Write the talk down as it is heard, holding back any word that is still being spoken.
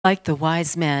Like the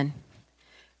wise man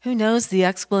who knows the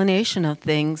explanation of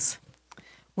things.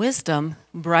 Wisdom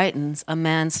brightens a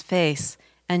man's face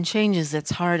and changes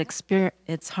its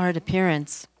hard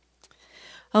appearance.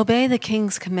 Obey the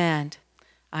king's command,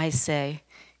 I say,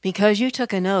 because you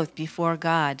took an oath before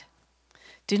God.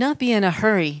 Do not be in a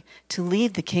hurry to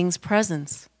leave the king's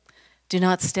presence. Do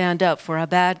not stand up for a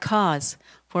bad cause,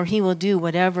 for he will do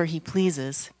whatever he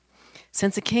pleases,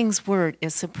 since a king's word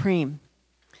is supreme.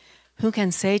 Who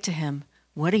can say to him,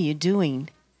 "What are you doing?"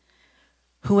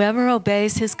 Whoever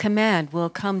obeys his command will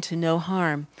come to no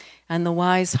harm, and the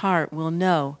wise heart will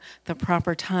know the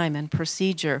proper time and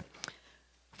procedure.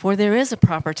 For there is a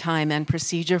proper time and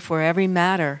procedure for every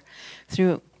matter,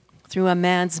 though a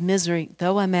man's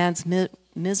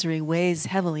misery weighs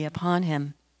heavily upon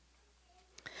him.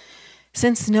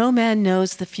 Since no man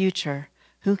knows the future,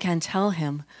 who can tell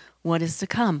him what is to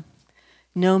come?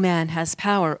 No man has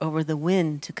power over the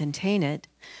wind to contain it,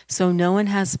 so no one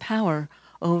has power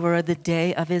over the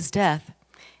day of his death,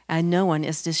 and no one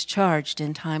is discharged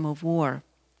in time of war.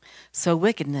 So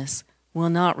wickedness will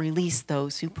not release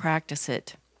those who practice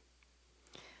it.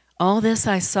 All this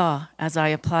I saw as I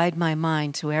applied my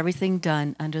mind to everything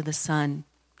done under the sun.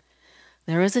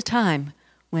 There is a time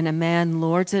when a man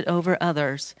lords it over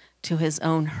others to his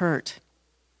own hurt.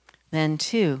 Then,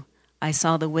 too, I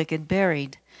saw the wicked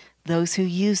buried, those who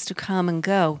used to come and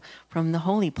go from the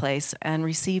holy place and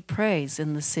receive praise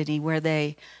in the city where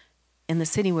they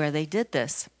did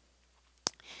this.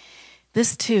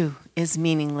 This too is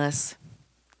meaningless.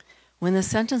 When the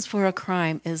sentence for a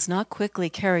crime is not quickly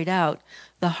carried out,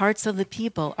 the hearts of the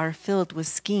people are filled with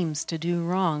schemes to do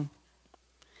wrong.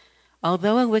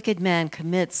 Although a wicked man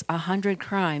commits 100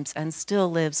 crimes and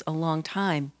still lives a long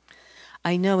time,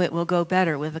 I know it will go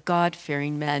better with the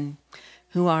God-fearing men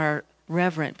who are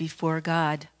reverent before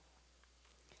God.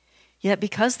 Yet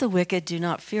because the wicked do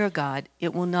not fear God,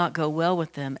 it will not go well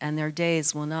with them, and their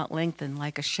days will not lengthen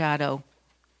like a shadow.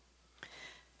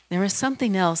 There is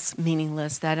something else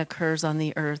meaningless that occurs on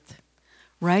the earth.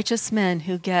 Righteous men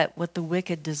who get what the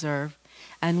wicked deserve,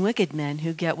 and wicked men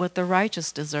who get what the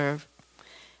righteous deserve.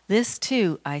 This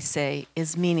too, I say,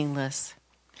 is meaningless.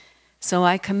 So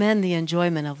I commend the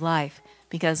enjoyment of life,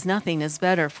 because nothing is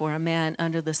better for a man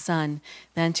under the sun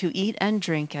than to eat and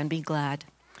drink and be glad.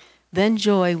 Then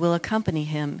joy will accompany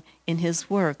him in his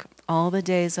work all the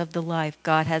days of the life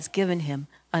God has given him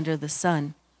under the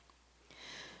sun.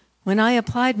 When I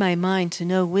applied my mind to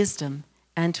know wisdom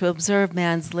and to observe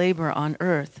man's labor on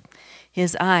earth,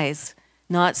 his eyes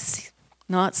not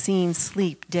seeing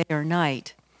sleep day or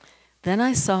night, then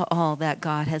I saw all that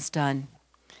God has done.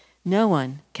 No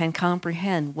one can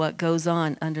comprehend what goes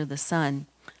on under the sun.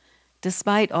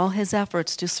 Despite all his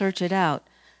efforts to search it out,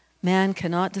 man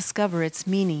cannot discover its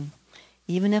meaning.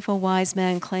 Even if a wise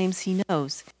man claims he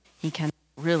knows, he cannot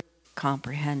really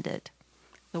comprehend it.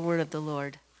 The word of the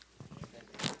Lord.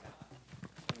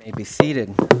 You may be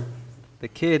seated. The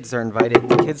kids are invited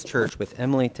to Kids Church with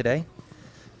Emily today.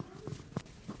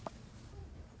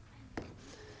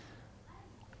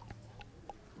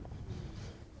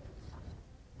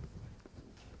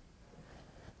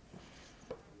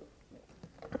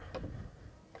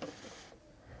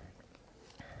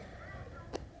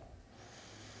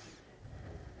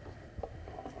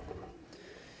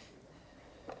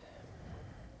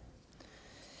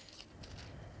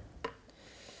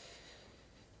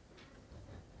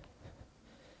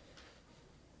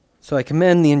 So I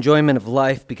commend the enjoyment of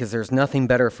life because there's nothing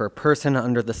better for a person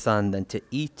under the sun than to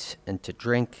eat and to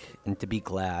drink and to be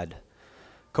glad.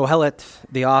 Kohelet,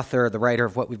 the author, the writer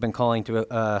of what we've been calling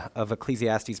of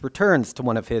Ecclesiastes, returns to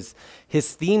one of his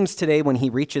themes today when he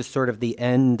reaches sort of the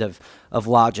end of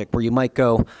logic, where you might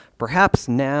go, perhaps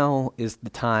now is the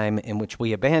time in which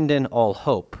we abandon all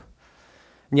hope.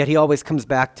 And yet he always comes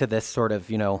back to this sort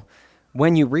of,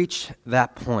 when you reach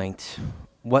that point,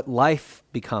 what life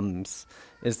becomes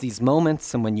is these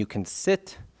moments and when you can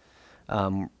sit,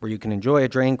 where you can enjoy a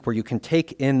drink, where you can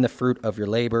take in the fruit of your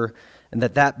labor, and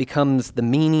that becomes the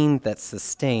meaning that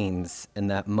sustains in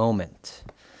that moment.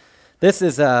 This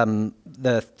is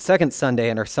the second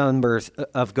Sunday in our summers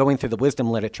of going through the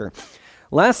wisdom literature.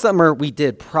 Last summer we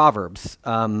did Proverbs,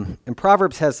 and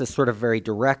Proverbs has this sort of very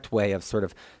direct way of sort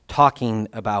of talking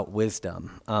about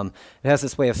wisdom. It has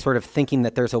this way of sort of thinking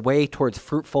that there's a way towards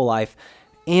fruitful life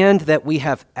and that we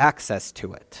have access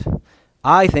to it.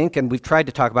 I think, and we've tried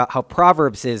to talk about how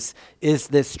Proverbs is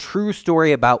this true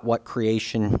story about what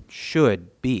creation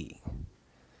should be.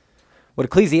 What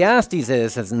Ecclesiastes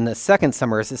is, as in the second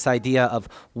summer, is this idea of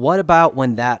what about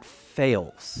when that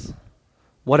fails?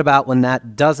 What about when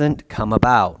that doesn't come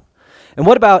about? And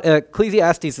what about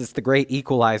Ecclesiastes is the great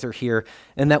equalizer here,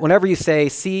 in that whenever you say,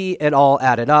 see it all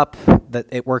added up, that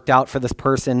it worked out for this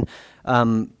person,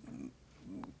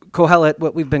 Kohelet,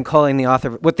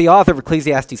 what the author of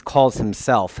Ecclesiastes calls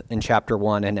himself in chapter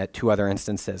 1 and at 2 other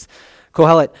instances.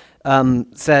 Kohelet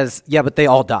says, yeah, but they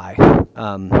all die.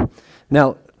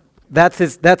 Now, that's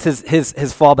his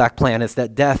fallback plan, is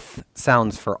that death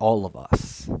sounds for all of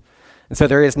us. And so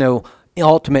there is no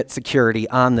ultimate security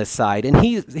on this side. And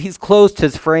he's closed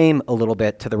his frame a little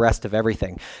bit to the rest of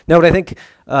everything. Now, what I think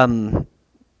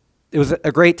it was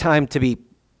a great time to be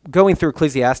going through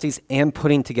Ecclesiastes and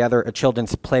putting together a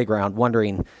children's playground,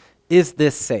 wondering, is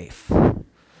this safe?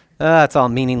 It's all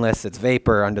meaningless. It's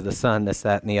vapor under the sun, this,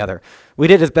 that, and the other. We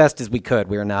did as best as we could.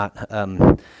 We were not.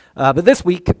 But this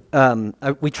week,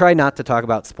 we try not to talk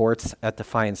about sports at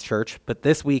Defiance Church, but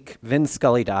this week, Vin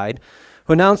Scully died,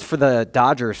 who announced for the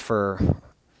Dodgers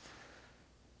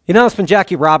he announced when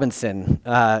Jackie Robinson,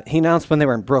 he announced when they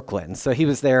were in Brooklyn. So he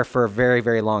was there for a very,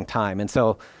 very long time. And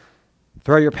so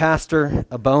throw your pastor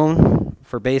a bone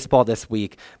for baseball this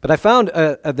week. But I found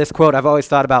this quote I've always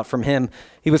thought about from him.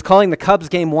 He was calling the Cubs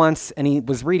game once, and he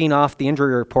was reading off the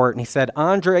injury report, and he said,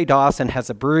 Andre Dawson has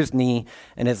a bruised knee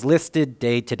and is listed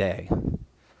day to day.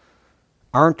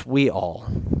 Aren't we all?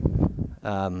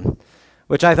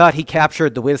 Which I thought he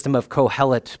captured the wisdom of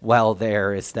Kohelet well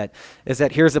there, is that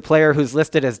here's a player who's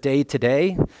listed as day to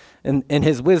day, and in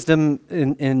his wisdom,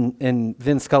 in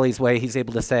Vin Scully's way, he's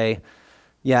able to say,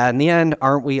 yeah, in the end,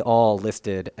 aren't we all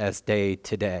listed as day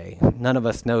to day? None of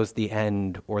us knows the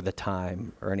end or the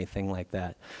time or anything like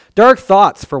that. Dark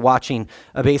thoughts for watching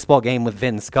a baseball game with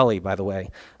Vin Scully, by the way.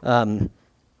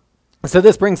 So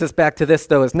this brings us back to this,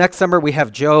 though, is next summer we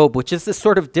have Job, which is this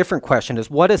sort of different question,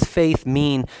 is what does faith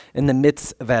mean in the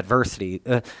midst of adversity?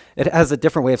 It has a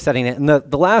different way of setting it. And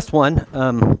the last one,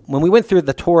 when we went through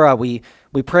the Torah, we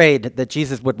prayed that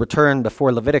Jesus would return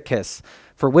before Leviticus.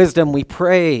 For wisdom, we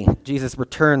pray Jesus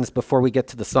returns before we get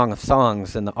to the Song of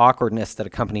Songs and the awkwardness that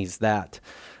accompanies that.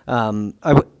 There's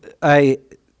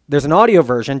an audio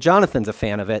version, Jonathan's a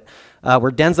fan of it,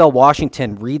 where Denzel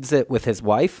Washington reads it with his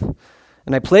wife.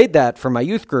 And I played that for my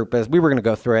youth group as we were going to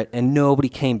go through it, and nobody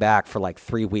came back for like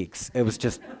 3 weeks. It was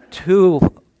just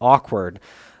too awkward.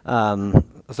 So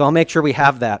I'll make sure we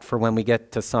have that for when we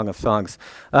get to Song of Songs.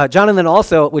 Jonathan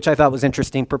also, which I thought was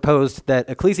interesting, proposed that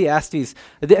Ecclesiastes,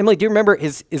 Emily, do you remember,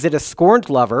 is it a scorned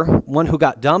lover, one who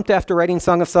got dumped after writing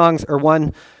Song of Songs, or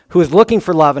one who is looking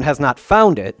for love and has not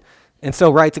found it, and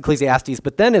so writes Ecclesiastes,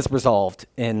 but then is resolved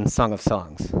in Song of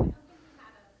Songs?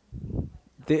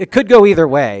 It could go either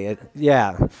way.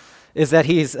 Is that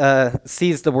he's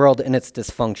sees the world in its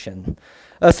dysfunction.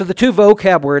 So the two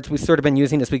vocab words we've sort of been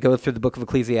using as we go through the book of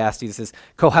Ecclesiastes is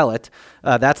Kohelet.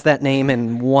 That's that name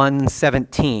in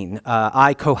 1:17.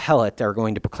 I, Kohelet, are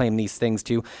going to proclaim these things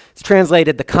to you. It's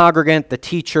translated the congregant, the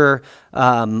teacher,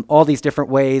 all these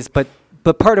different ways. But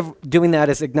part of doing that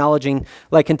is acknowledging,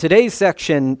 like in today's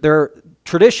section,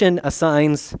 tradition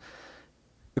assigns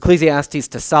Ecclesiastes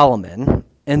to Solomon.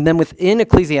 And then within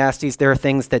Ecclesiastes, there are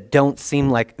things that don't seem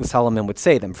like Solomon would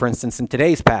say them. For instance, in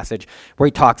today's passage, where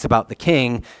he talks about the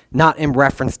king, not in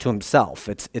reference to himself.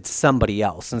 It's somebody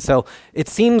else. And so it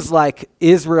seems like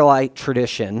Israelite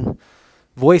tradition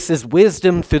voices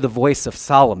wisdom through the voice of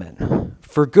Solomon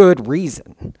for good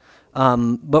reason.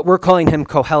 But we're calling him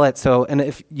Kohelet. And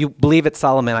if you believe it's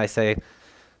Solomon, I say,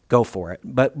 go for it.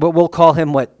 But we'll call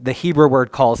him what the Hebrew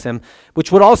word calls him,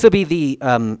 which would also be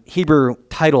the Hebrew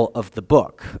title of the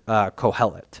book,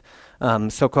 Kohelet.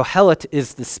 So Kohelet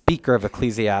is the speaker of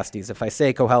Ecclesiastes. If I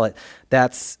say Kohelet,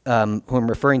 that's who I'm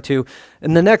referring to.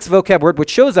 And the next vocab word, which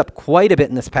shows up quite a bit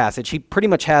in this passage, he pretty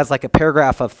much has like a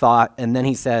paragraph of thought, and then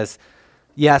he says,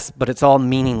 yes, but it's all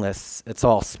meaningless. It's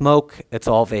all smoke. It's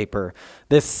all vapor.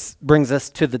 This brings us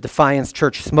to the Defiance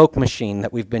Church smoke machine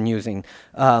that we've been using.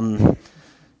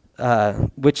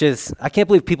 Which is, I can't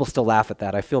believe people still laugh at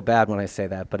that. I feel bad when I say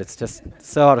that, but it's just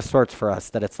so out of sorts for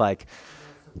us that it's like,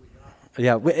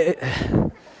 yeah,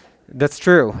 that's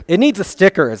true. It needs a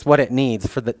sticker is what it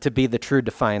needs to be the true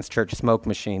Defiance Church smoke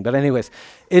machine. But anyways,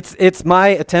 it's my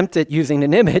attempt at using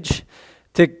an image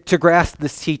to grasp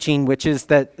this teaching, which is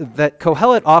that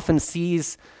Kohelet often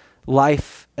sees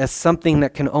life as something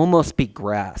that can almost be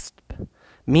grasped,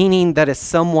 meaning that is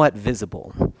somewhat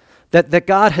visible. That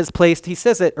God has placed, he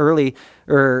says it early,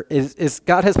 is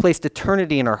God has placed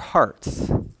eternity in our hearts.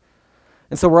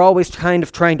 And so we're always kind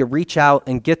of trying to reach out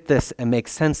and get this and make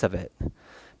sense of it.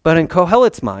 But in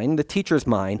Kohelet's mind, the teacher's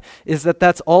mind, is that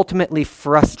that's ultimately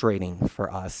frustrating for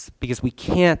us because we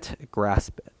can't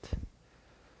grasp it.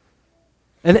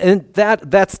 And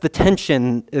that's the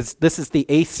tension. This is the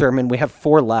 8th sermon. We have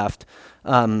 4 left.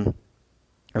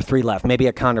 or 3 left. Maybe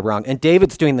I counted wrong. And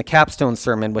David's doing the capstone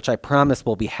sermon, which I promise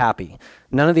will be happy.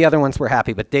 None of the other ones were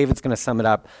happy, but David's going to sum it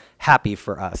up happy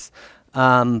for us.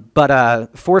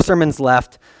 But 4 sermons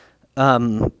left.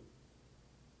 And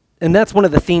that's one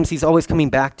of the themes he's always coming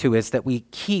back to, is that we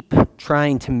keep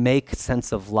trying to make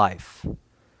sense of life.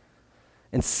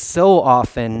 And so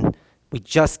often, we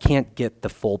just can't get the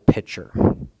full picture.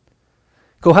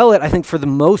 Kohelet, I think for the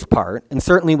most part, and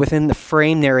certainly within the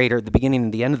frame narrator at the beginning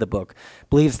and the end of the book,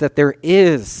 believes that there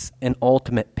is an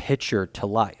ultimate picture to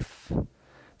life,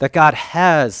 that God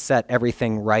has set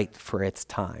everything right for its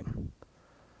time.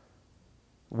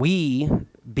 We,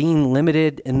 being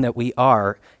limited in that we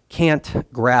are,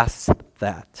 can't grasp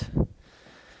that.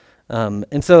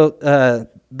 And so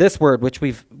this word, which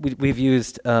we've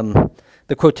used,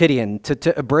 the quotidian,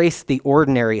 to embrace the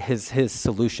ordinary, his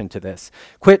solution to this.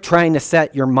 Quit trying to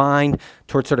set your mind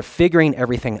towards sort of figuring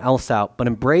everything else out, but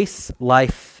embrace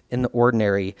life in the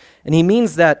ordinary. And he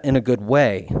means that in a good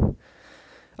way.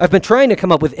 I've been trying to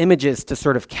come up with images to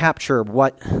sort of capture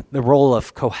what the role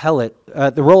of Kohelet,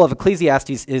 the role of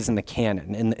Ecclesiastes is in the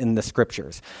canon, in the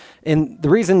scriptures. And the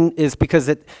reason is because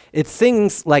it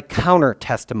sings like counter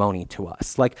testimony to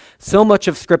us. Like so much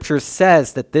of scripture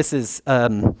says that this is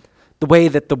the way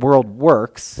that the world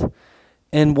works.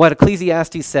 And what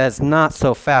Ecclesiastes says, not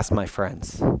so fast, my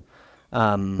friends.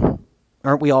 Aren't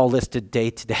we all listed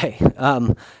day to day?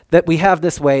 That we have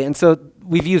this way. And so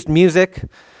we've used music.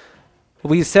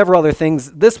 We use several other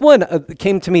things. This one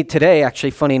came to me today,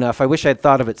 actually, funny enough. I wish I'd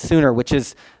thought of it sooner, which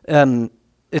is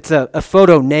it's a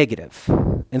photo negative.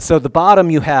 And so the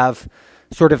bottom you have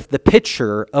sort of the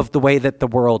picture of the way that the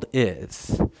world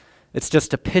is. It's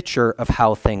just a picture of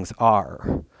how things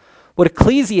are. What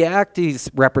Ecclesiastes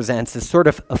represents is sort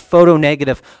of a photo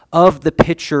negative of the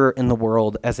picture in the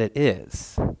world as it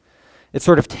is. It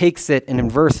sort of takes it and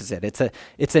inverses it.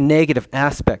 It's a negative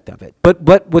aspect of it.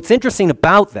 But what's interesting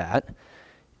about that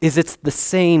is it's the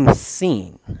same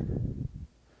scene.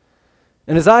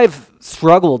 And as I've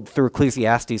struggled through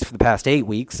Ecclesiastes for the past 8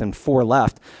 weeks and 4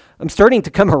 left, I'm starting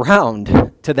to come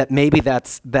around to that maybe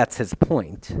that's his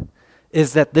point,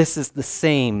 is that this is the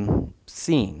same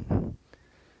scene.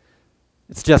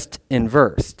 It's just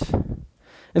inversed.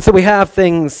 And so we have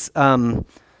things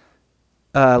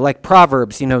like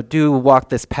Proverbs, do walk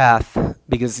this path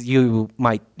because you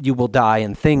will die,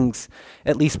 and things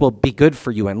at least will be good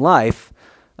for you in life.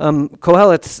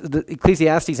 The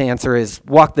Ecclesiastes answer is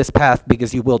walk this path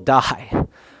because you will die.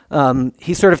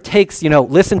 He sort of takes,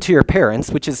 listen to your parents,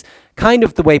 which is kind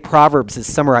of the way Proverbs is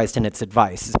summarized in its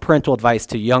advice, is parental advice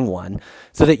to a young one,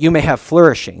 so that you may have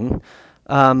flourishing.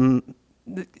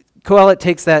 Kohelet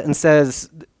takes that and says,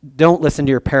 don't listen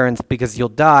to your parents because you'll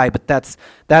die, but that's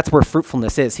where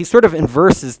fruitfulness is. He sort of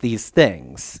inverses these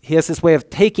things. He has this way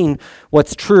of taking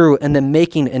what's true and then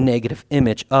making a negative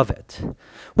image of it.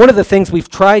 One of the things we've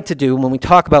tried to do when we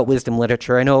talk about wisdom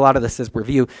literature, I know a lot of this is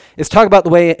review, is talk about the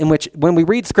way in which when we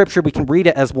read scripture, we can read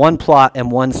it as one plot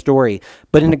and one story,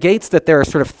 but it negates that there are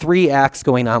sort of 3 acts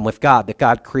going on with God, that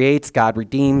God creates, God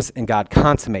redeems, and God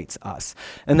consummates us,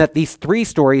 and that these 3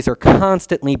 stories are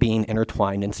constantly being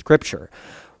intertwined in scripture.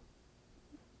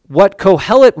 What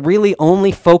Kohelet really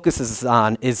only focuses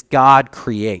on is God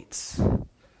creates.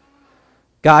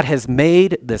 God has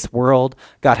made this world.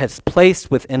 God has placed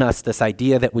within us this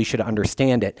idea that we should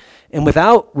understand it. And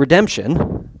without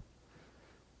redemption,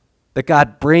 that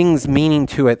God brings meaning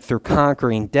to it through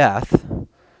conquering death,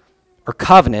 or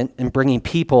covenant and bringing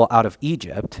people out of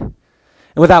Egypt. And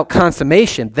without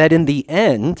consummation, that in the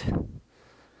end,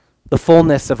 the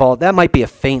fullness of all, that might be a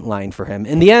faint line for him.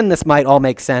 In the end, this might all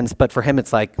make sense, but for him,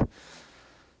 it's like,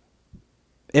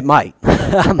 it might.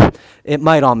 It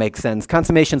might all make sense.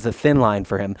 Consummation's a thin line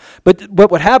for him. But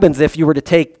what happens if you were to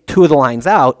take 2 of the lines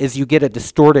out is you get a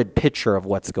distorted picture of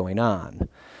what's going on.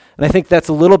 And I think that's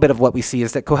a little bit of what we see,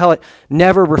 is that Kohelet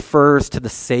never refers to the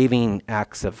saving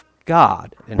acts of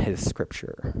God in his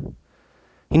scripture.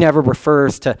 He never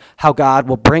refers to how God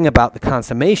will bring about the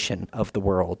consummation of the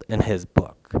world in his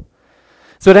book.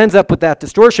 So it ends up with that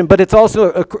distortion, but it's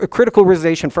also a critical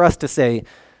realization for us to say,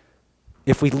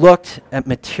 if we looked at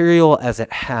material as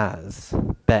it has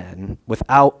been,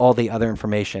 without all the other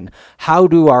information, how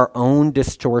do our own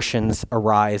distortions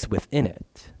arise within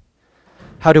it?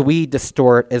 How do we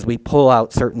distort as we pull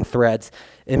out certain threads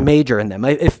and major in them?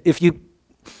 If you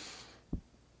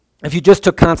just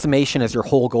took consummation as your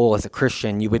whole goal as a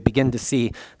Christian, you would begin to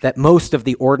see that most of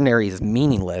the ordinary is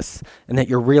meaningless and that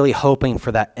you're really hoping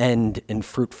for that end and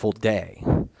fruitful day.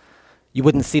 you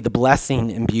wouldn't see the blessing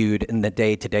imbued in the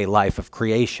day-to-day life of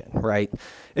creation, right?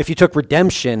 If you took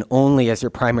redemption only as your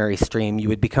primary stream, you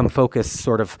would become focused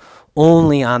sort of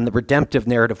only on the redemptive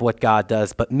narrative of what God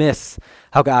does, but miss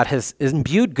how God has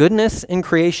imbued goodness in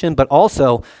creation, but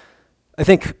also, I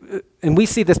think, and we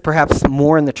see this perhaps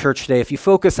more in the church today, if you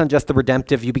focus on just the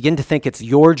redemptive, you begin to think it's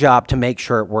your job to make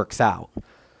sure it works out,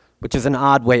 which is an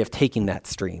odd way of taking that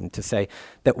stream, to say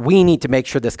that we need to make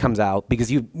sure this comes out because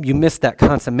you miss that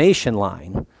consummation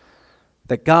line,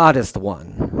 that God is the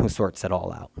one who sorts it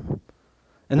all out.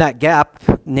 And that gap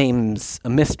names a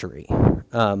mystery.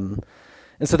 And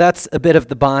so that's a bit of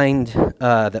the bind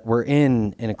that we're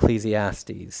in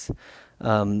Ecclesiastes,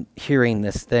 hearing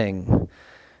this thing.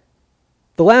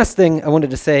 The last thing I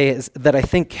wanted to say is that I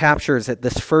think captures it,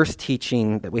 this first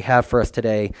teaching that we have for us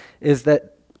today, is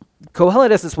that Kohelet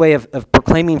has this way of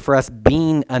proclaiming for us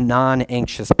being a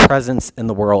non-anxious presence in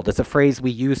the world. It's a phrase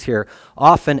we use here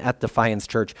often at Defiance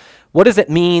Church. What does it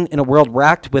mean in a world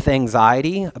racked with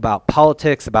anxiety about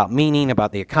politics, about meaning,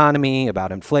 about the economy,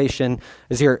 about inflation?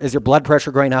 Is your blood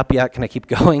pressure going up yet? Can I keep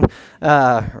going?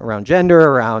 Around gender,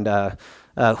 around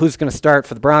who's going to start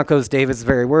for the Broncos? David's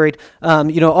very worried.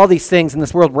 All these things in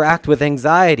this world racked with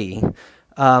anxiety.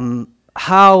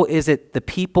 How is it the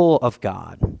people of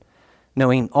God,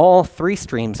 knowing all three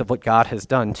streams of what God has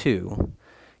done too,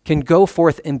 can go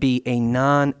forth and be a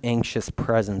non-anxious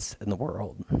presence in the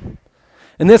world?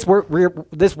 And this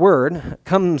word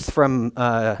comes from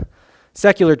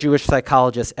secular Jewish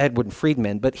psychologist Edwin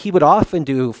Friedman, but he would often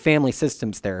do family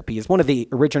systems therapy. He's one of the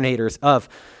originators of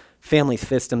family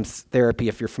systems therapy,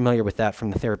 if you're familiar with that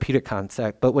from the therapeutic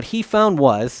concept. But what he found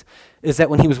is that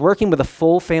when he was working with a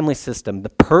full family system, the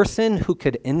person who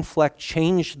could inflect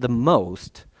change the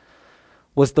most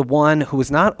was the one who was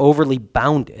not overly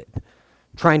bounded,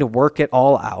 trying to work it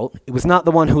all out. It was not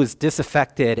the one who was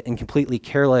disaffected and completely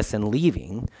careless and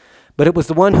leaving, but it was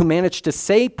the one who managed to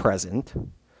stay present,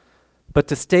 but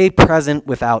to stay present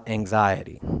without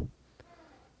anxiety.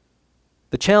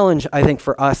 The challenge, I think,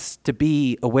 for us to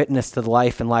be a witness to the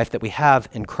life and life that we have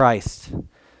in Christ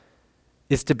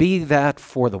is to be that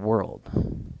for the world,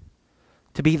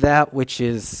 to be that which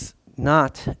is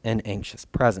not an anxious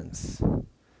presence.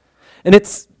 And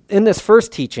it's in this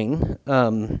first teaching,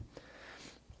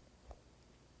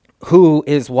 who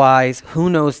is wise, who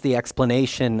knows the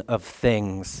explanation of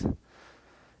things,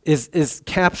 is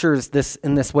captures this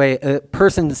in this way. A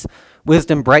person's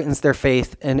wisdom brightens their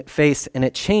face, and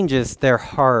it changes their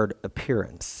hard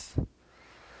appearance.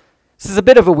 This is a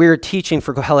bit of a weird teaching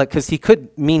for Kohelet because he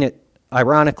could mean it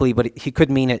ironically, but he could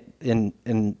mean it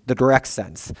in the direct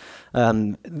sense.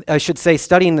 I should say,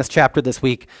 studying this chapter this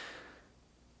week,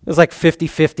 it was like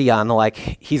 50-50 on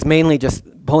he's mainly just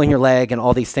pulling your leg and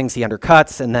all these things he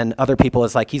undercuts, and then other people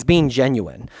is like he's being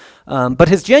genuine. But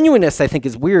his genuineness, I think,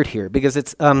 is weird here because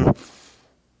it's,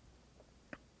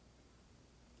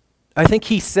 I think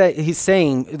he's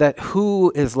saying that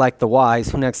who is like the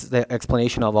wise, who knows the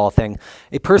explanation of all things.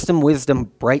 A person's wisdom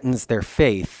brightens their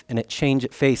faith, and it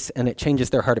changes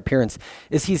their heart appearance.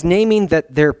 Is he's naming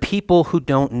that they're people who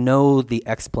don't know the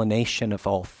explanation of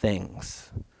all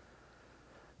things.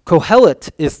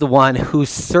 Kohelet is the one who's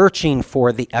searching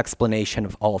for the explanation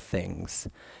of all things,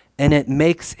 and it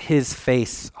makes his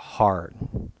face hard.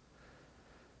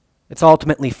 It's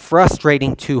ultimately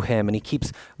frustrating to him, and he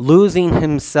keeps losing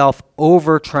himself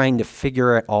over trying to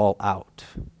figure it all out.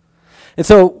 And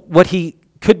so what he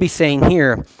could be saying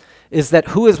here is that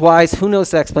who is wise, who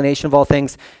knows the explanation of all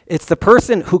things? It's the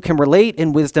person who can relate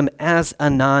in wisdom as a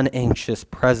non-anxious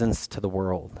presence to the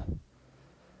world.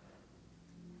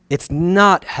 It's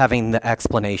not having the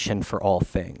explanation for all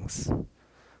things.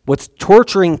 What's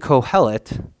torturing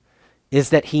Kohelet is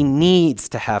that he needs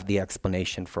to have the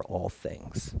explanation for all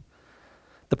things.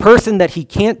 The person that he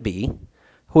can't be,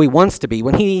 who he wants to be,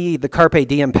 the Carpe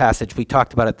Diem passage we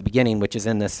talked about at the beginning, which is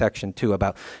in this section too,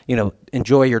 about,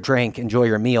 enjoy your drink, enjoy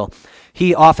your meal,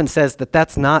 he often says that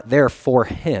that's not there for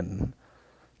him.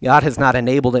 God has not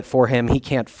enabled it for him. He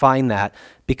can't find that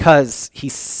because he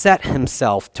set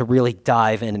himself to really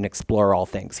dive in and explore all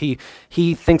things.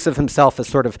 He thinks of himself as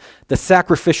sort of the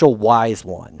sacrificial wise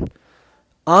one.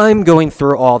 I'm going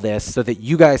through all this so that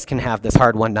you guys can have this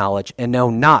hard-won knowledge and know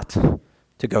not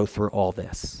to go through all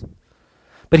this.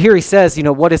 But here he says,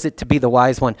 what is it to be the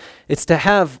wise one? It's to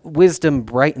have wisdom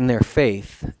brighten their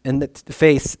face and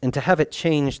to have it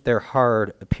change their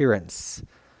hard appearance.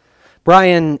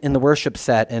 Brian in the worship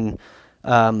set and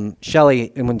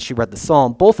Shelley, when she read the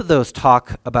psalm, both of those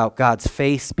talk about God's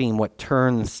face being what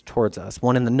turns towards us.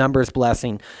 One in the Numbers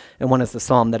blessing, and one is the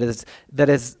psalm. That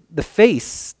is the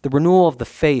face, the renewal of the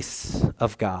face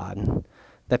of God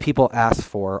that people ask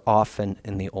for often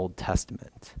in the Old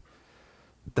Testament.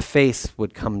 The face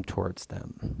would come towards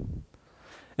them.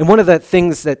 And one of the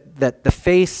things that the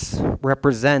face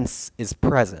represents is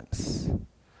presence.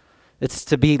 It's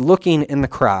to be looking in the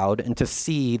crowd and to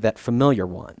see that familiar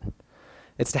one.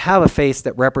 It's to have a face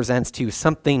that represents to you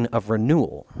something of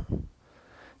renewal.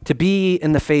 To be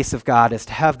in the face of God is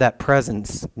to have that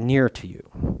presence near to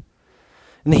you.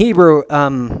 In the Hebrew,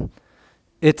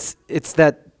 it's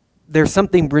that there's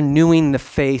something renewing the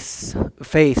face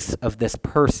of this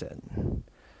person.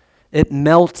 It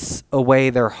melts away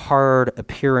their hard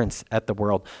appearance at the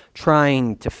world,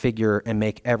 trying to figure and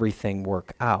make everything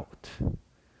work out.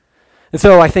 And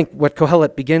so I think what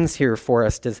Kohelet begins here for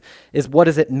us is what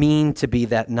does it mean to be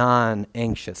that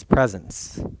non-anxious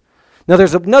presence? Now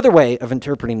there's another way of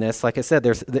interpreting this, like I said,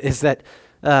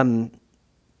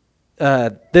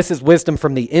 this is wisdom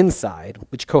from the inside,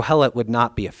 which Kohelet would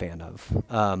not be a fan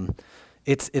of.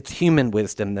 It's human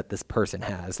wisdom that this person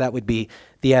has. That would be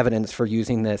the evidence for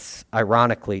using this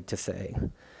ironically to say.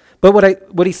 But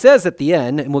what he says at the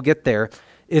end, and we'll get there,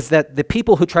 is that the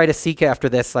people who try to seek after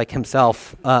this, like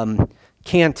himself,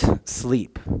 can't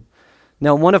sleep.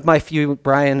 Now, one of my few,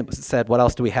 Brian said, what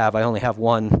else do we have? I only have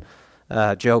one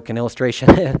joke and illustration.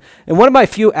 And one of my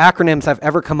few acronyms I've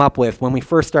ever come up with when we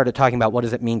first started talking about what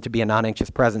does it mean to be a non-anxious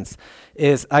presence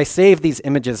is I save these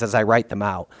images as I write them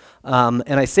out. And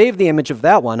I save the image of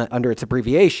that one under its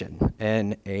abbreviation,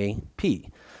 NAP.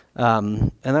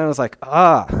 And then I was like,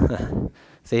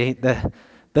 see, the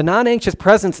non-anxious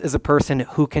presence is a person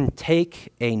who can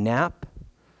take a nap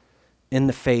in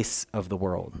the face of the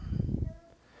world.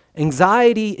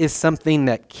 Anxiety is something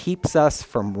that keeps us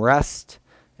from rest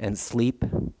and sleep.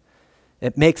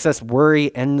 It makes us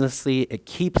worry endlessly. It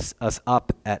keeps us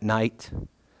up at night.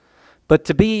 But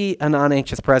to be a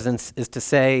non-anxious presence is to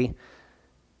say,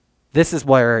 this is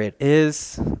where it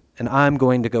is, and I'm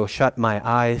going to go shut my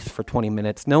eyes for 20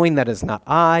 minutes, knowing that it's not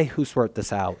I who sort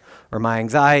this out, or my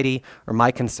anxiety, or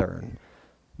my concern,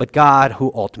 but God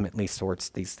who ultimately sorts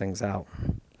these things out.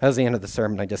 That was the end of the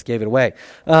sermon. I just gave it away.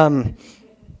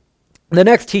 The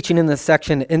next teaching in this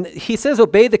section, and he says,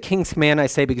 obey the king's command, I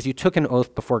say, because you took an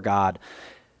oath before God.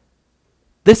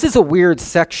 This is a weird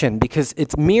section because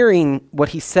it's mirroring what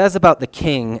he says about the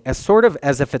king as sort of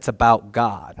as if it's about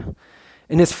God.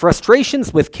 And his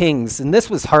frustrations with kings, and this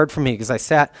was hard for me because I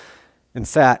sat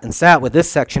with this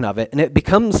section of it, and it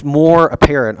becomes more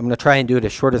apparent. I'm going to try and do it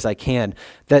as short as I can,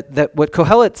 that what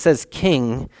Kohelet says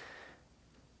king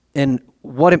and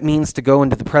what it means to go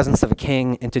into the presence of a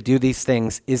king and to do these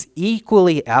things is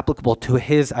equally applicable to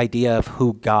his idea of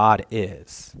who God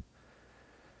is.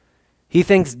 He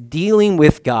thinks dealing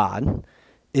with God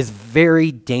is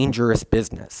very dangerous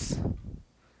business,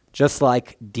 just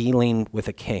like dealing with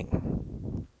a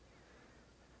king.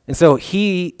 And so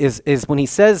he is when he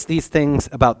says these things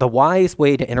about the wise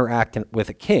way to interact with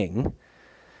a king,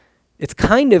 it's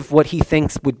kind of what he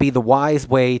thinks would be the wise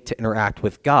way to interact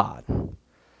with God.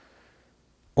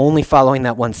 Only following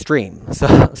that one stream.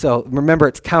 So remember,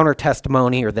 it's counter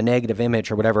testimony or the negative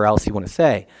image or whatever else you want to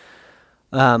say.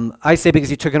 I say because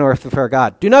you took an oath before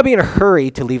God. Do not be in a hurry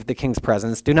to leave the king's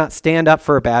presence. Do not stand up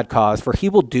for a bad cause, for he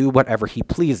will do whatever he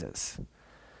pleases.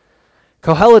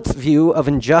 Kohelet's view of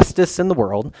injustice in the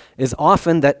world is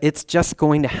often that it's just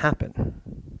going to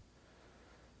happen.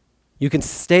 You can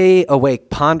stay awake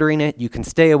pondering it. You can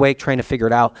stay awake trying to figure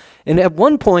it out. And at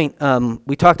one point,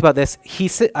 we talked about this.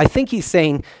 I think he's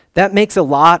saying that makes a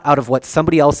lot out of what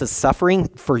somebody else is suffering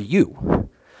for you.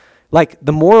 Like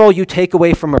the moral you take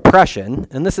away from oppression,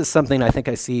 and this is something I think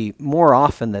I see more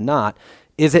often than not,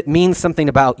 is it means something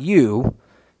about you,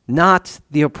 not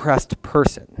the oppressed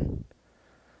person.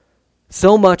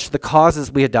 So much the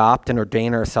causes we adopt and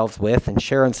ordain ourselves with and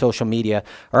share on social media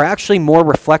are actually more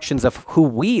reflections of who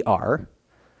we are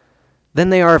than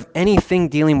they are of anything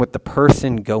dealing with the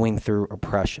person going through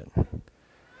oppression.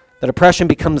 That oppression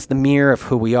becomes the mirror of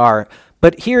who we are.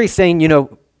 But here he's saying,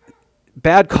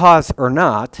 bad cause or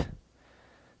not,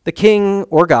 the king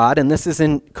or God, and this is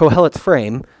in Kohelet's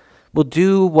frame, will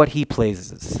do what he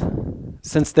pleases.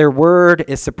 Since their word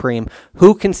is supreme,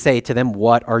 who can say to them,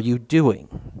 what are you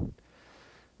doing?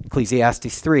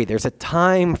 Ecclesiastes 3, there's a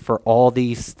time for all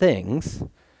these things.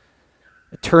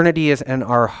 Eternity is in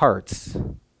our hearts.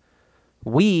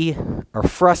 We are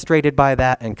frustrated by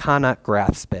that and cannot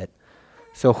grasp it.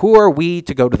 So who are we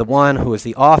to go to the one who is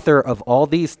the author of all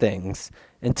these things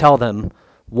and tell them,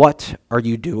 what are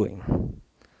you doing?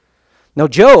 Now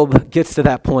Job gets to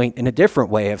that point in a different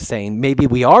way of saying, maybe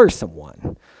we are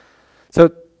someone.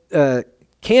 So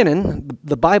canon,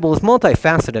 the Bible is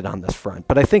multifaceted on this front,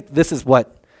 but I think this is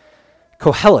what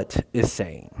Kohelet is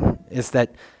saying is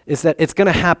that it's going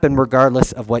to happen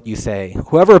regardless of what you say.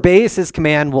 Whoever obeys his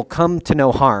command will come to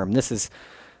no harm. This is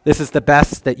the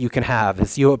best that you can have,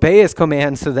 is you obey his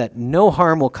command so that no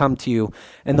harm will come to you,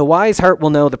 and the wise heart will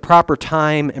know the proper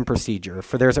time and procedure.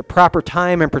 For there's a proper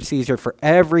time and procedure for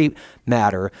every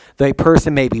matter, though a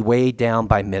person may be weighed down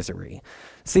by misery.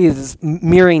 See, this is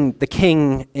mirroring the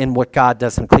king in what God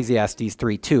does in Ecclesiastes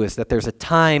 3:2, is that there's a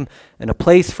time and a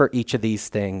place for each of these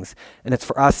things, and it's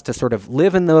for us to sort of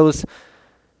live in those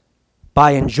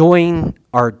by enjoying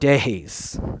our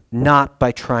days, not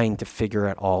by trying to figure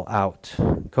it all out.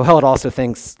 Kohelet also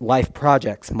thinks life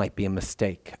projects might be a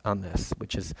mistake on this,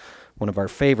 which is one of our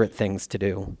favorite things to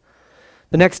do.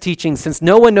 The next teaching, since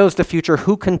no one knows the future,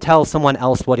 who can tell someone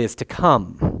else what is to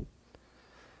come?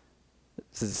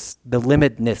 This is the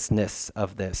limitedness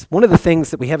of this. One of the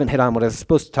things that we haven't hit on, what I was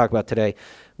supposed to talk about today,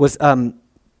 was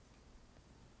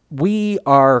we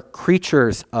are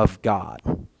creatures of God.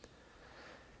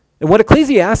 And what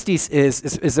Ecclesiastes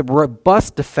is a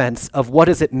robust defense of what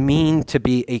does it mean to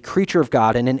be a creature of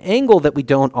God, and an angle that we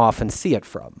don't often see it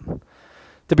from.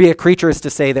 To be a creature is to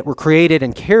say that we're created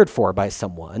and cared for by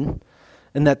someone,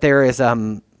 and that there is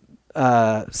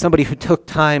somebody who took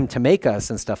time to make us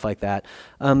and stuff like that.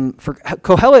 For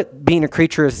Kohelet, being a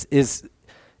creature is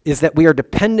that we are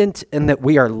dependent and that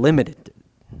we are limited.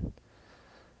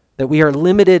 That we are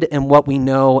limited in what we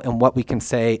know and what we can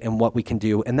say and what we can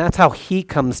do. And that's how he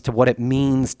comes to what it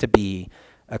means to be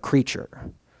a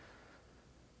creature.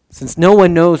 Since no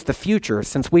one knows the future,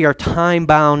 since we are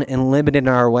time-bound and limited in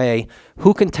our way,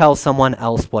 who can tell someone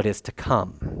else what is to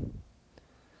come?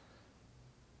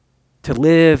 To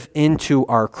live into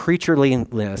our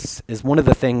creatureliness is one of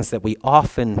the things that we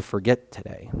often forget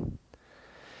today.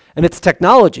 And it's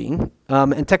technology,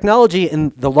 and technology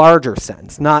in the larger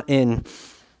sense, not in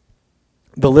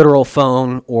the literal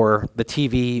phone or the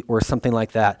TV or something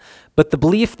like that, but the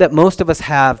belief that most of us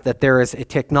have that there is a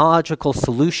technological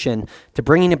solution to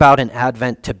bringing about an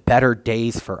advent to better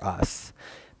days for us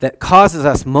that causes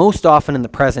us most often in the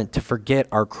present to forget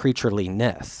our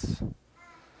creatureliness.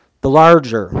 The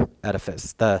larger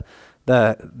edifice, the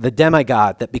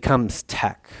demigod that becomes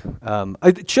tech.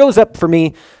 It shows up for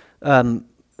me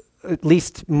at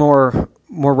least more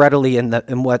readily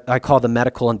in what I call the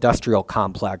medical industrial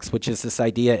complex, which is this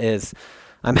idea is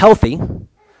I'm healthy.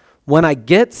 When I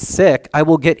get sick, I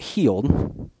will get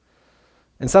healed.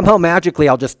 And somehow magically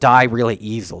I'll just die really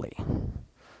easily.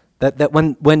 That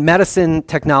when medicine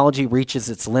technology reaches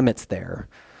its limits there,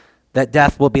 that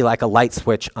death will be like a light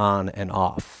switch on and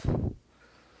off.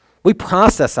 We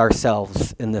process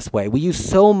ourselves in this way. We use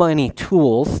so many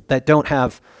tools that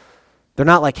they're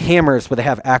not like hammers where they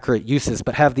have accurate uses,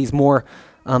 but have these more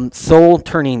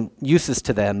soul-turning uses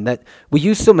to them, that we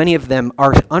use so many of them.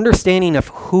 Our understanding of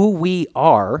who we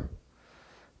are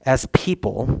as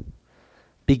people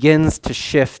begins to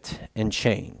shift and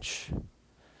change.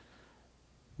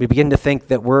 We begin to think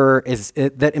that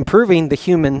that improving the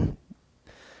human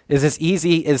is as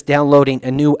easy as downloading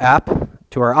a new app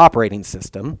to our operating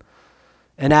system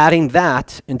and adding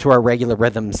that into our regular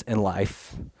rhythms in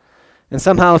life. And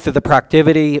somehow through the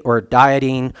productivity or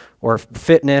dieting or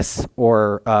fitness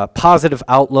or positive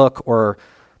outlook or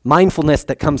mindfulness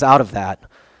that comes out of that,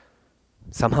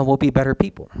 somehow we'll be better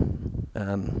people.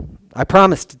 I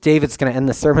promised David's going to end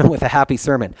the sermon with a happy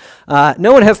sermon.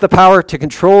 No one has the power to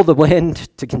control the wind,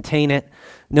 to contain it.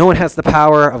 No one has the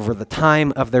power over the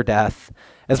time of their death.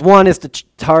 As one is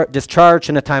discharged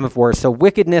in a time of war, so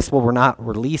wickedness will not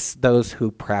release those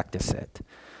who practice it.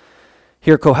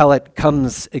 Here Kohelet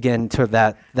comes again to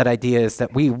that idea is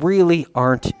that we really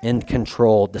aren't in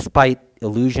control, despite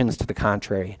illusions to the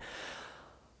contrary.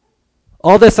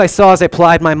 All this I saw as I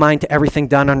applied my mind to everything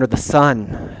done under the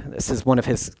sun. This is one of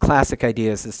his classic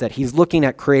ideas, is that he's looking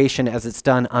at creation as it's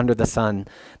done under the sun.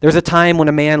 There's a time when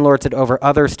a man lords it over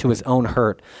others to his own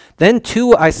hurt. Then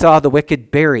too I saw the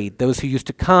wicked buried, those who used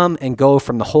to come and go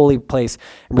from the holy place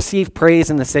and receive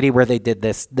praise in the city where they did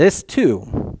this. This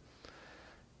too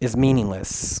is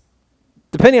meaningless.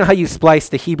 Depending on how you splice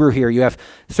the Hebrew here, you have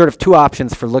sort of two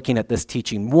options for looking at this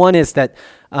teaching. One is that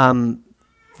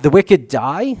the wicked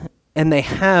die, and they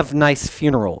have nice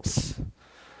funerals.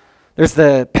 There's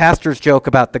the pastor's joke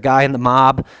about the guy in the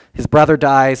mob. His brother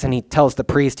dies, and he tells the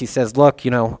priest, he says, look,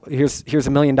 here's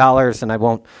 $1 million, and I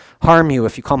won't harm you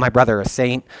if you call my brother a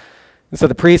saint. And so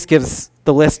the priest gives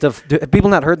the list of, have people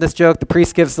not heard this joke? The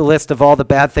priest gives the list of all the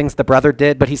bad things the brother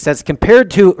did, but he says, compared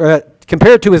to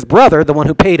his brother, the one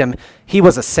who paid him, he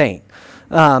was a saint.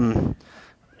 So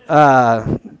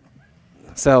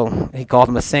he called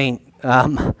him a saint.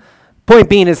 Point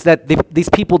being is that these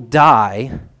people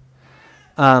die,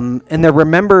 and they're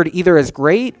remembered either as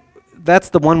great, that's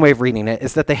the one way of reading it,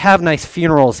 is that they have nice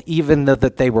funerals even though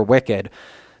that they were wicked.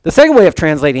 The second way of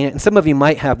translating it, and some of you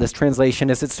might have this translation,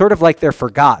 is it's sort of like they're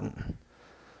forgotten.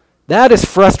 That is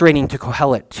frustrating to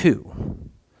Kohelet too,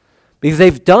 because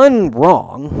they've done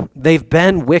wrong, they've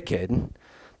been wicked.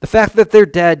 The fact that they're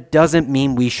dead doesn't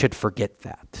mean we should forget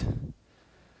that.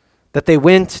 That they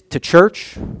went to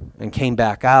church and came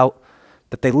back out,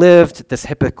 that they lived this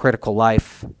hypocritical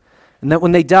life, and that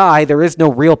when they die, there is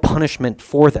no real punishment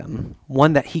for them,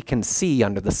 one that he can see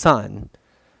under the sun.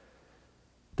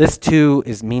 This too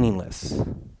is meaningless.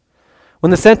 When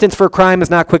the sentence for a crime is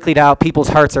not quickly out, people's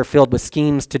hearts are filled with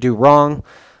schemes to do wrong.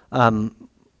 In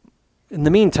the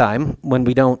meantime, when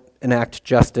we don't enact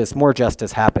justice, more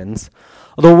justice happens.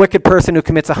 Although a wicked person who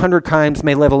commits 100 crimes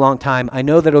may live a long time, I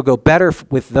know that it'll go better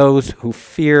with those who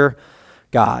fear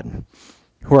God,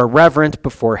 who are reverent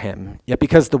before him. Yet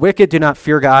because the wicked do not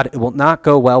fear God, it will not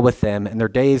go well with them, and their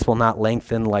days will not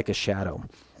lengthen like a shadow.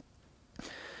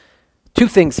 Two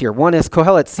things here. One is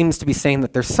Kohelet seems to be saying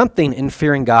that there's something in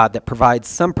fearing God that provides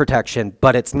some protection,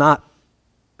 but it's not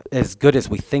as good as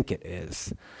we think it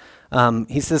is.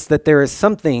 He says that there is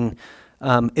something,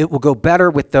 it will go better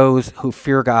with those who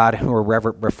fear God, who are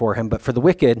reverent before him, but for the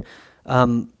wicked,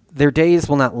 their days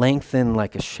will not lengthen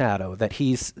like a shadow, that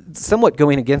he's somewhat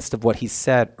going against of what he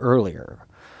said earlier.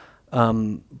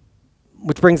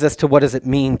 Which brings us to what does it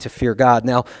mean to fear God?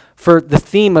 Now, for the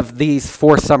theme of these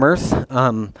 4 summers,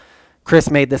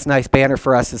 Chris made this nice banner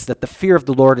for us, is that the fear of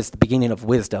the Lord is the beginning of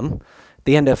wisdom. At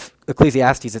the end of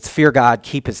Ecclesiastes, it's fear God,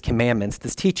 keep his commandments.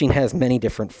 This teaching has many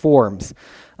different forms.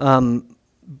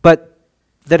 But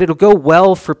that it'll go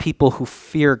well for people who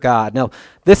fear God. Now,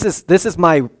 this is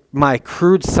my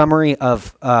crude summary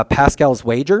of Pascal's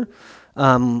wager,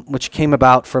 which came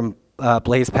about from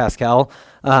Blaise Pascal.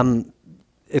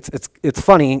 It's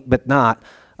funny, but not.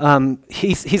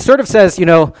 He sort of says,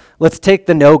 let's take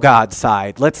the no God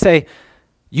side. Let's say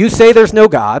you say there's no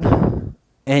God,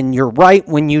 and you're right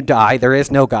when you die, there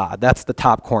is no God. That's the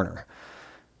top corner.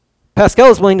 Pascal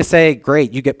is willing to say,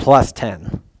 great, you get plus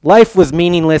 10. Life was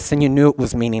meaningless, and you knew it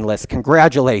was meaningless.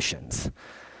 Congratulations.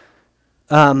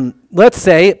 Let's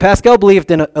say, Pascal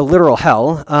believed in a literal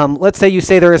hell. Let's say you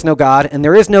say there is no God, and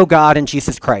there is no God in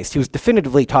Jesus Christ. He was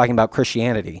definitively talking about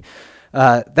Christianity.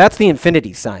 That's the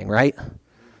infinity sign, right?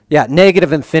 Yeah,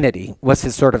 negative infinity was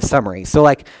his sort of summary. So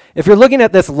if you're looking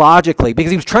at this logically, because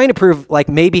he was trying to prove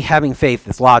maybe having faith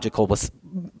is logical,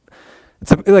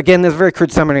 again, there's a very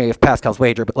crude summary of Pascal's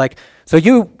wager, but so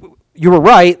you were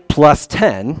right, plus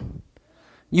 10.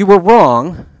 You were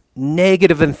wrong,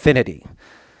 negative infinity.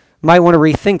 Might want to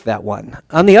rethink that one.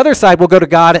 On the other side, we'll go to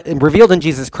God and revealed in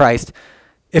Jesus Christ.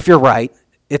 If you're right,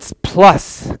 it's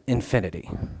plus infinity.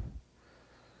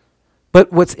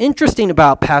 But what's interesting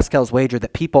about Pascal's wager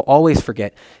that people always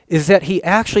forget is that he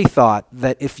actually thought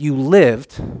that if you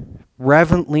lived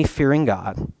reverently fearing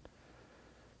God,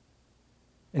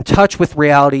 in touch with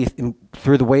reality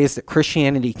through the ways that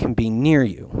Christianity can be near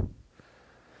you,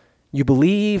 you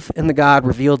believe in the God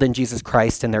revealed in Jesus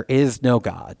Christ and there is no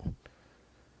God,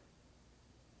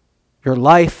 your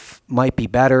life might be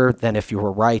better than if you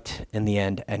were right in the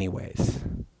end anyways.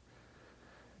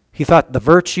 He thought the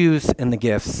virtues and the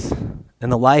gifts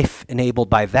and the life enabled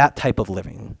by that type of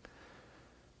living,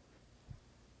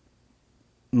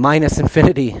 minus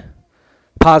infinity,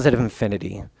 positive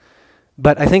infinity.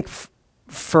 But I think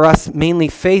for us, mainly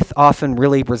faith often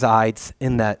really resides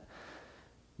in that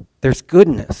there's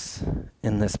goodness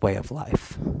in this way of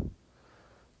life.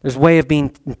 There's a way of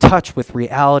being in touch with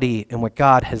reality and what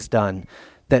God has done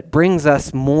that brings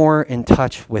us more in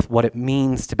touch with what it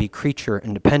means to be creature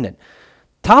independent.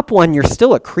 Top one, you're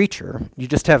still a creature. You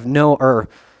just have a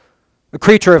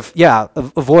creature of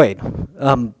void.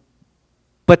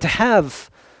 But to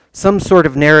have some sort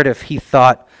of narrative he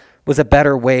thought was a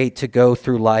better way to go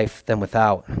through life than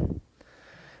without.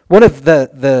 One of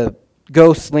the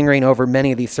ghosts lingering over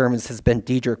many of these sermons has been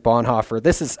Dietrich Bonhoeffer.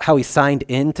 This is how he signed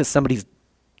into somebody's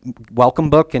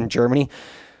welcome book in Germany.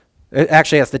 It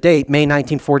actually has the date, May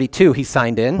 1942, he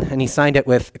signed in, and he signed it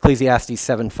with Ecclesiastes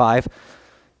 7:5.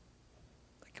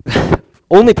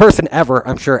 Only person ever,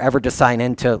 I'm sure, ever to sign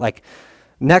into,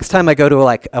 next time I go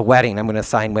to a wedding, I'm going to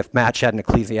sign with Matt Shedd and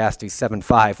Ecclesiastes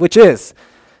 7:5, which is,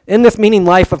 in this meaning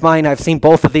life of mine, I've seen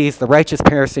both of these, the righteous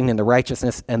perishing in their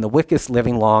righteousness and the wicked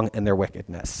living long in their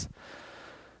wickedness.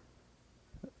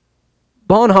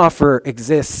 Bonhoeffer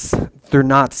exists through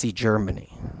Nazi Germany.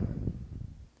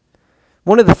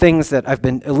 One of the things that I've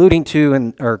been alluding to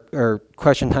in our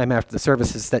question time after the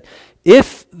service is that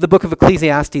if the book of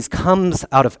Ecclesiastes comes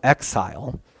out of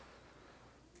exile,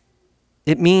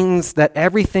 it means that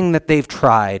everything that they've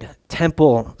tried,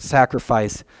 temple,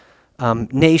 sacrifice,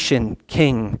 nation,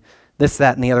 king, this,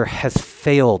 that, and the other, has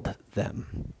failed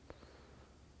them.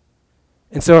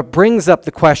 And so it brings up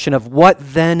the question of what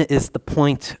then is the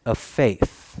point of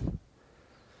faith?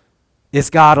 Is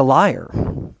God a liar?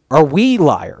 Are we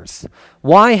liars?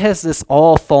 Why has this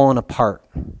all fallen apart?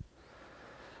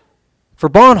 For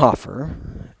Bonhoeffer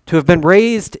to have been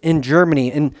raised in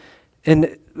Germany,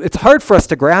 and it's hard for us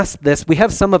to grasp this. We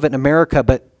have some of it in America,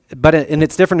 and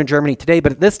it's different in Germany today.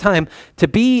 But at this time, to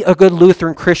be a good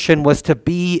Lutheran Christian was to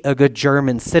be a good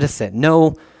German citizen.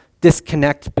 No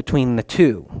disconnect between the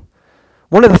two.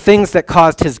 One of the things that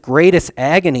caused his greatest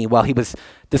agony while he was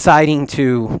deciding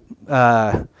to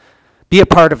be a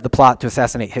part of the plot to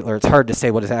assassinate Hitler, it's hard to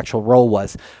say what his actual role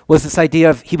was this idea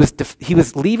of he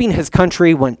was leaving his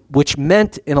country, which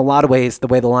meant, in a lot of ways, the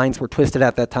way the lines were twisted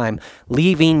at that time,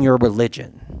 leaving your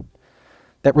religion.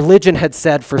 That religion had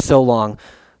said for so long.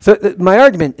 So my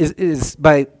argument is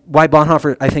by why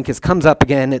Bonhoeffer, I think, comes up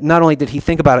again. Not only did he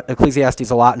think about Ecclesiastes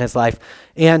a lot in his life,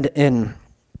 and in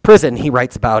prison he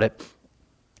writes about it,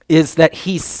 is that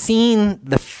he's seen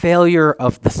the failure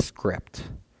of the script.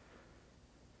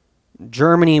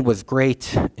 Germany was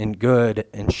great and good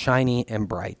and shiny and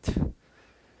bright.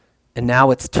 And now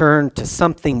it's turned to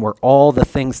something where all the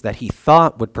things that he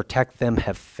thought would protect them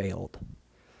have failed.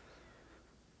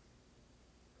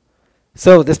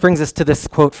 So this brings us to this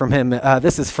quote from him.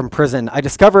 This is from prison.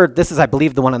 This is, I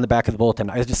believe, the one on the back of the bulletin.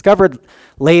 I discovered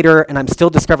later, and I'm still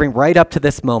discovering right up to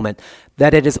this moment,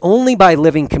 that it is only by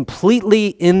living completely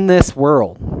in this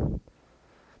world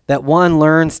that one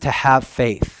learns to have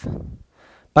faith.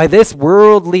 By this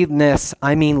worldliness,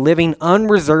 I mean living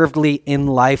unreservedly in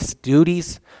life's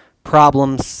duties,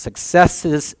 problems,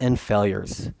 successes, and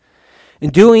failures. In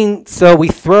doing so, we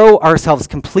throw ourselves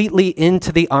completely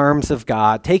into the arms of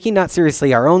God, taking not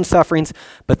seriously our own sufferings,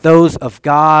 but those of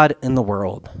God and the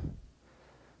world.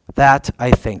 That, I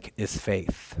think, is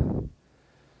faith.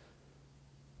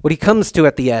 What he comes to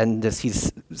at the end, as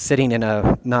he's sitting in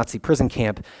a Nazi prison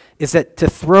camp, is that to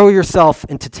throw yourself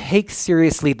and to take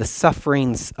seriously the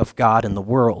sufferings of God and the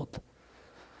world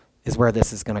is where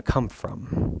this is going to come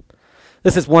from.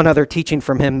 This is one other teaching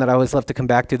from him that I always love to come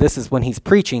back to. This is when he's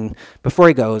preaching before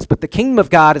he goes. But the kingdom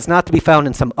of God is not to be found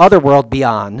in some other world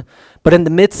beyond, but in the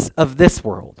midst of this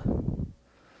world.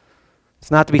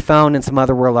 It's not to be found in some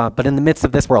other world, but in the midst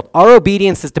of this world. Our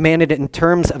obedience is demanded in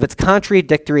terms of its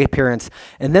contradictory appearance,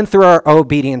 and then through our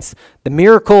obedience, the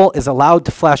miracle is allowed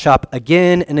to flash up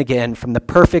again and again from the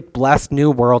perfect, blessed new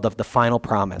world of the final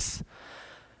promise.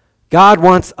 God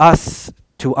wants us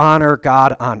to honor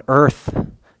God on earth.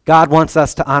 God wants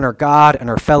us to honor God and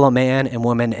our fellow man and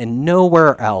woman, and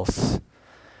nowhere else.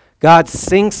 God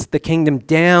sinks the kingdom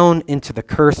down into the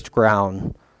cursed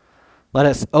ground. Let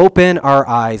us open our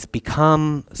eyes,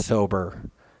 become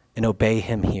sober, and obey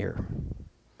him here.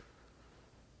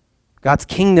 God's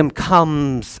kingdom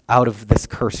comes out of this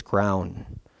cursed ground.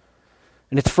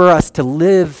 And it's for us to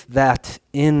live that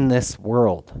in this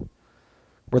world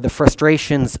where the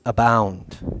frustrations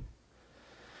abound.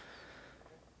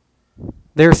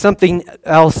 There's something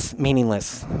else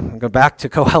meaningless. I'll go back to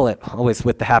Kohelet, always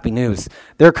with the happy news.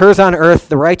 There occurs on earth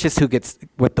the righteous who gets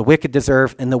what the wicked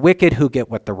deserve, and the wicked who get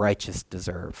what the righteous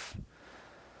deserve.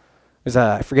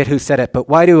 I forget who said it, but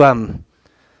why do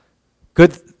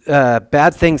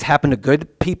bad things happen to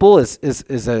good people is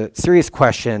a serious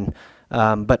question.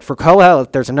 But for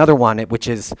Kohelet, there's another one, which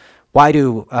is why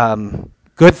do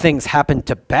good things happen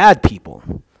to bad people?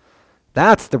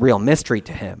 That's the real mystery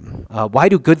to him. Why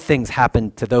do good things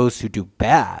happen to those who do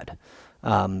bad?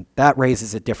 That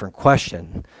raises a different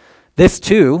question. This,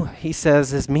 too, he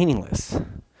says, is meaningless.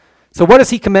 So what does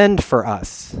he commend for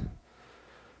us?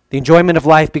 The enjoyment of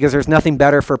life, because there's nothing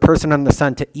better for a person under the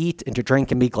sun to eat and to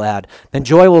drink and be glad. Then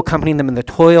joy will accompany them in the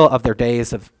toil of their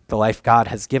days of the life God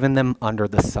has given them under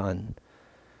the sun.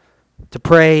 To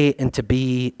pray and to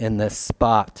be in this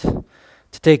spot.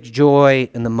 To take joy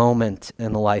in the moment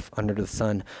and the life under the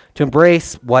sun, to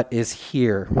embrace what is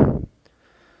here.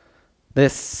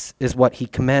 This is what he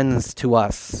commends to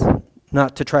us,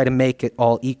 not to try to make it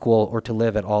all equal or to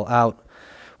live it all out.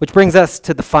 Which brings us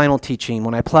to the final teaching.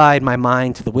 When I applied my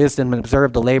mind to the wisdom and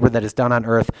observed the labor that is done on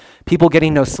earth, people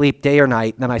getting no sleep day or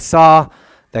night, then I saw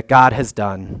that God has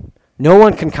done. No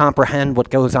one can comprehend what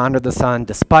goes on under the sun,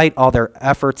 despite all their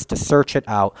efforts to search it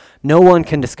out. No one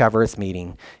can discover its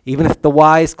meaning. Even if the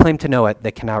wise claim to know it,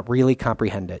 they cannot really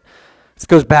comprehend it. This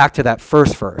goes back to that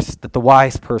first verse, that the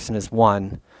wise person is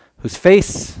one whose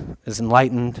face is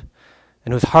enlightened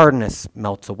and whose hardness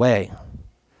melts away.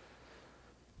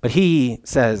 But he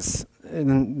says,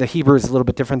 and the Hebrew is a little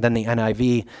bit different than the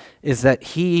NIV, is that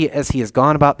he, as he has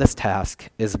gone about this task,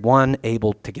 is one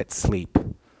able to get sleep.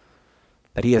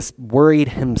 That he has worried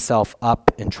himself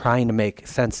up in trying to make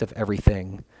sense of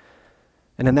everything.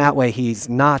 And in that way, he's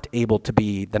not able to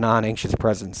be the non-anxious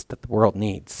presence that the world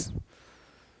needs.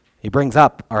 He brings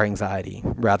up our anxiety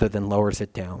rather than lowers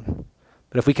it down.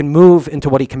 But if we can move into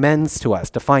what he commends to us,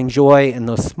 to find joy in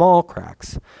those small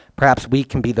cracks, perhaps we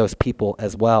can be those people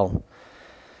as well.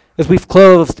 As we've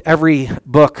closed every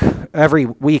book, every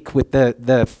week with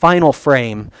the final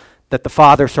frame that the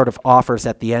Father sort of offers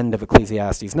at the end of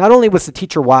Ecclesiastes. Not only was the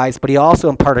teacher wise, but he also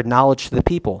imparted knowledge to the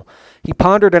people. He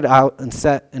pondered it out and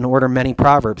set in order many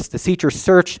proverbs. The teacher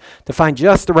searched to find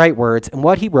just the right words, and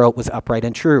what he wrote was upright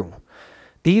and true.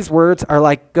 These words are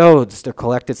like goads, they're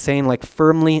collected, saying like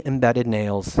firmly embedded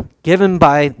nails, given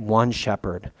by one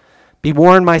shepherd. Be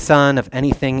warned, my son, of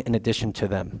anything in addition to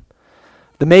them.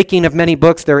 The making of many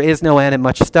books there is no end, and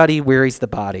much study wearies the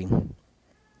body.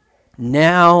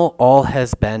 Now all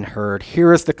has been heard.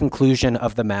 Here is the conclusion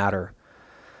of the matter.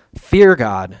 Fear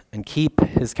God and keep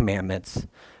his commandments,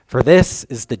 for this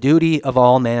is the duty of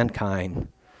all mankind.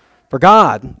 For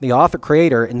God, the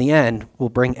author-creator, in the end, will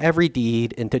bring every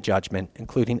deed into judgment,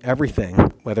 including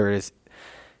everything, whether it is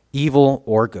evil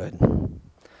or good.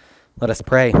 Let us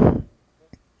pray.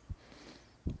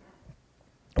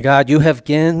 God, you have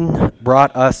again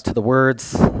brought us to the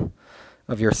words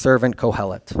of your servant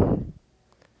Kohelet.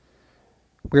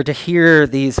 We're to hear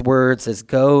these words as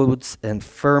goads and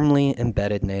firmly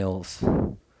embedded nails.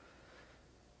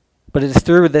 But it is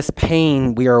through this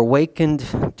pain we are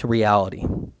awakened to reality.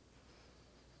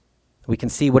 We can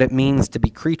see what it means to be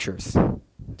creatures,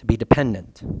 to be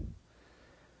dependent.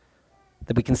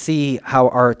 That we can see how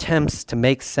our attempts to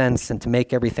make sense and to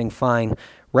make everything fine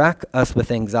rack us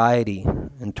with anxiety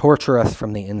and torture us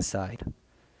from the inside.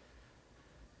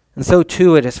 And so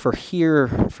too it is for here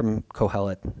from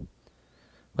Kohelet,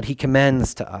 what he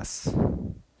commends to us,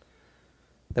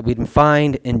 that we can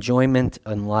find enjoyment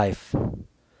in life.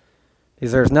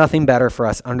 Because there is nothing better for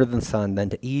us under the sun than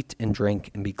to eat and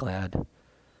drink and be glad.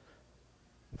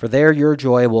 For there your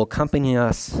joy will accompany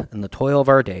us in the toil of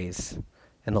our days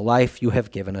and the life you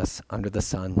have given us under the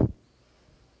sun.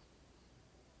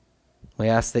 We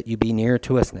ask that you be near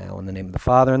to us now in the name of the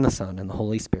Father and the Son and the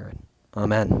Holy Spirit.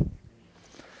 Amen.